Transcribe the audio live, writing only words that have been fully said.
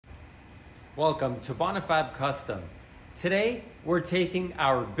Welcome to Bonifabcustom. Today we're taking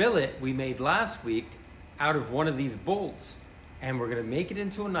our billet we made last week out of one of these bolts and we're going to make it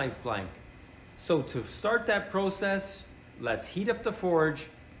into a knife blank. So to start that process, let's heat up the forge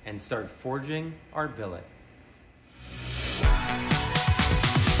and start forging our billet.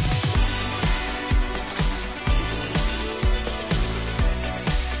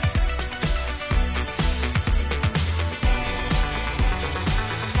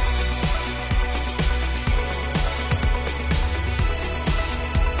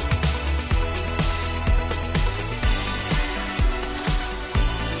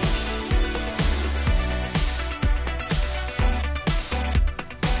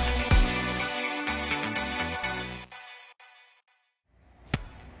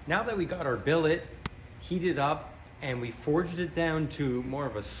 Now that we got our billet heated up and we forged it down to more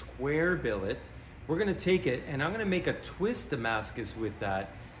of a square billet, we're gonna take it and I'm gonna make a twist Damascus with that.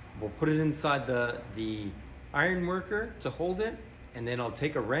 We'll put it inside the iron worker to hold it, and then I'll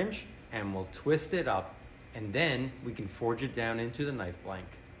take a wrench and we'll twist it up, and then we can forge it down into the knife blank.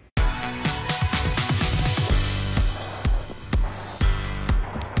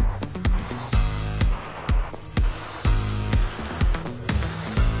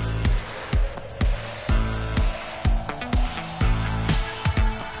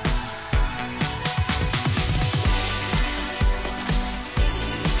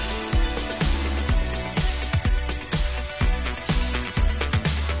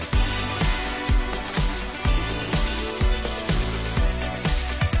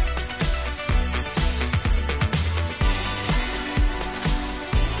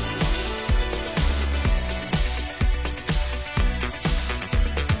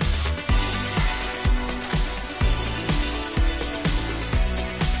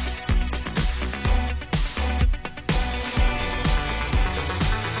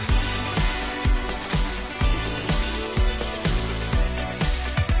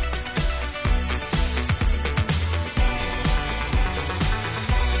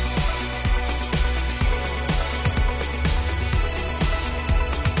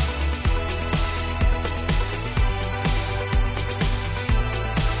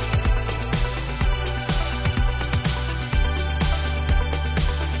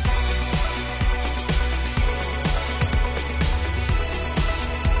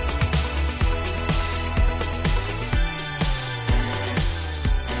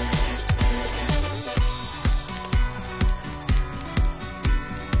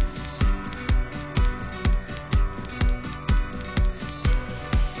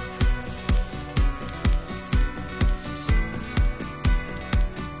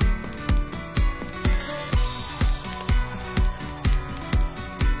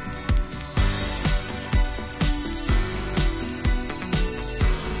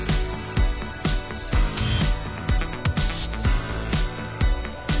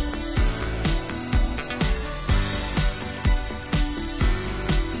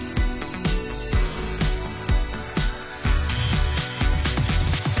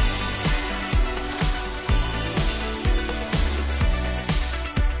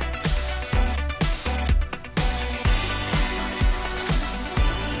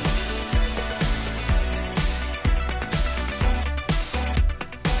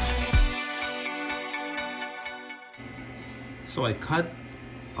 So I cut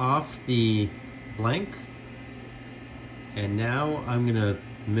off the blank, and now I'm gonna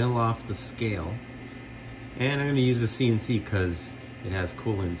mill off the scale, and I'm gonna use a CNC because it has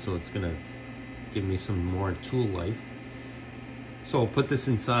coolant, so it's gonna give me some more tool life. So I'll put this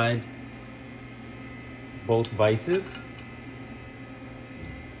inside both vices.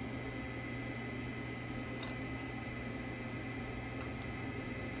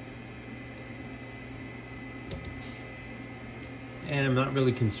 And I'm not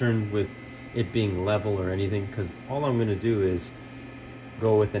really concerned with it being level or anything, because all I'm going to do is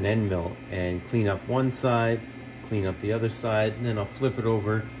go with an end mill and clean up one side, clean up the other side, and then I'll flip it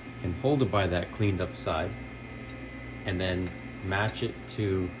over and hold it by that cleaned up side, and then match it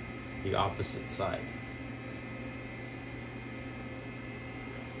to the opposite side.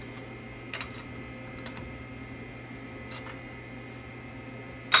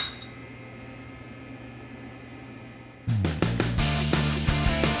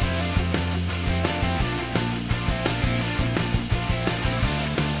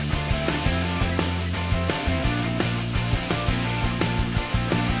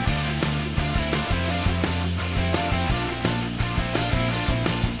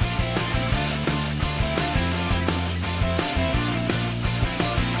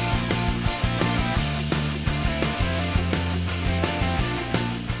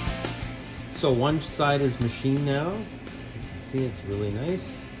 So one side is machined now. You can see it's really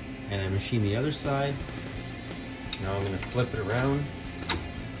nice. And I machined the other side. Now I'm gonna flip it around.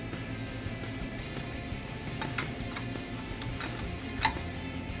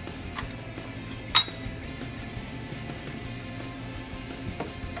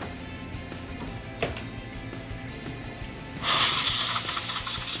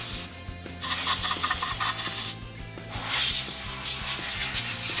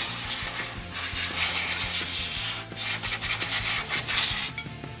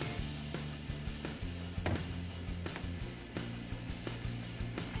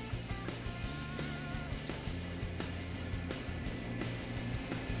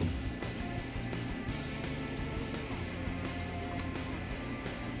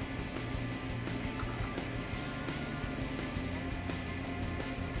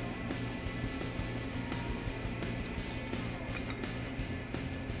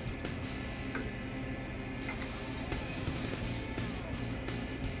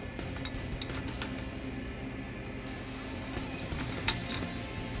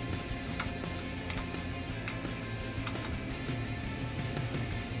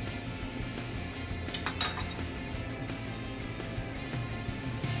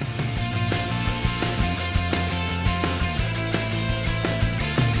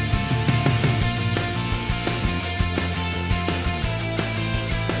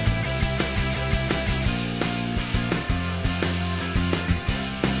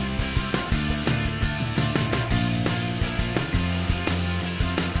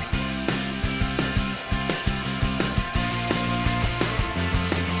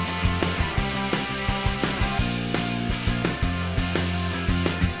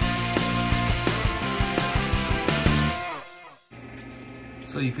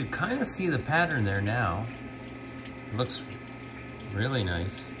 So you could kind of see the pattern there now. It looks really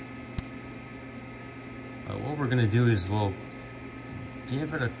nice. What we're gonna do is we'll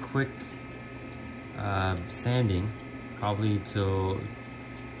give it a quick sanding, probably to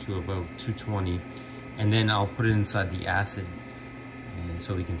about 220, and then I'll put it inside the acid, and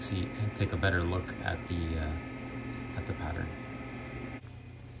so we can see, take a better look at the pattern.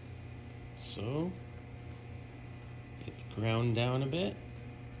 So it's ground down a bit.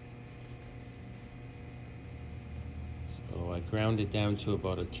 So I ground it down to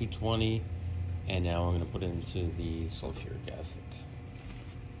about a 220, and now I'm going to put it into the sulfuric acid.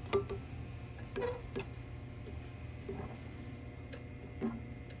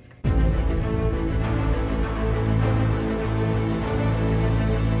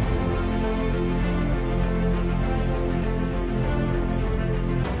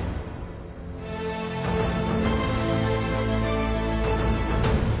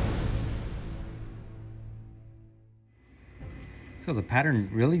 So the pattern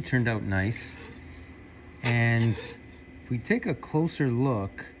really turned out nice, and if we take a closer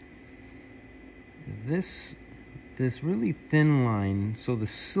look, this really thin line, so the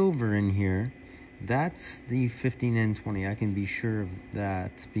silver in here, that's the 15N20. I can be sure of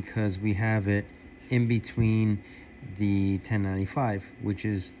that because we have it in between the 1095, which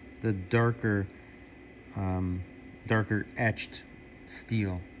is the darker etched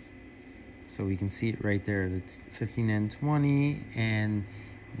steel. So we can see it right there. That's 15N20 and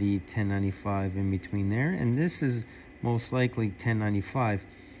the 1095 in between there. And this is most likely 1095.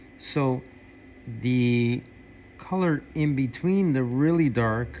 So the color in between the really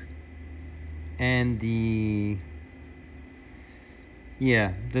dark and the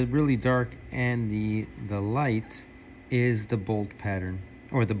really dark and the light is the bolt pattern,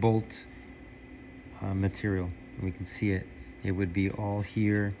 or the bolt material. And we can see it. It would be all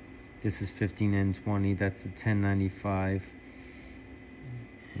here. This is 15N20, that's a 1095.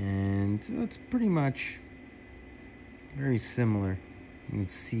 And it's pretty much very similar. You can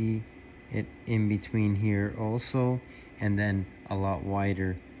see it in between here also, and then a lot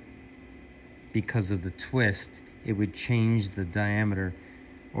wider. Because of the twist, it would change the diameter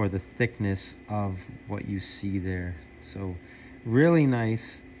or the thickness of what you see there. So really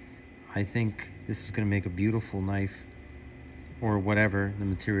nice. I think this is going to make a beautiful knife, or whatever the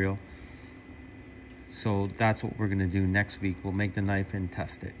material. So that's what we're gonna do next week. We'll make the knife and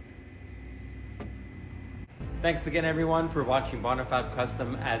test it. Thanks again everyone for watching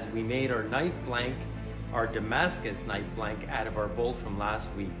Bonifabcustom as we made our knife blank, our Damascus knife blank out of our bolt from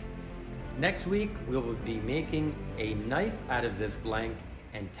last week. Next week, we will be making a knife out of this blank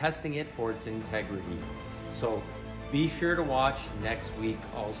and testing it for its integrity. So be sure to watch next week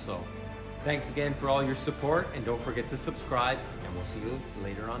also. Thanks again for all your support, and don't forget to subscribe, and we'll see you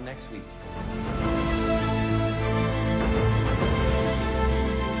later on next week.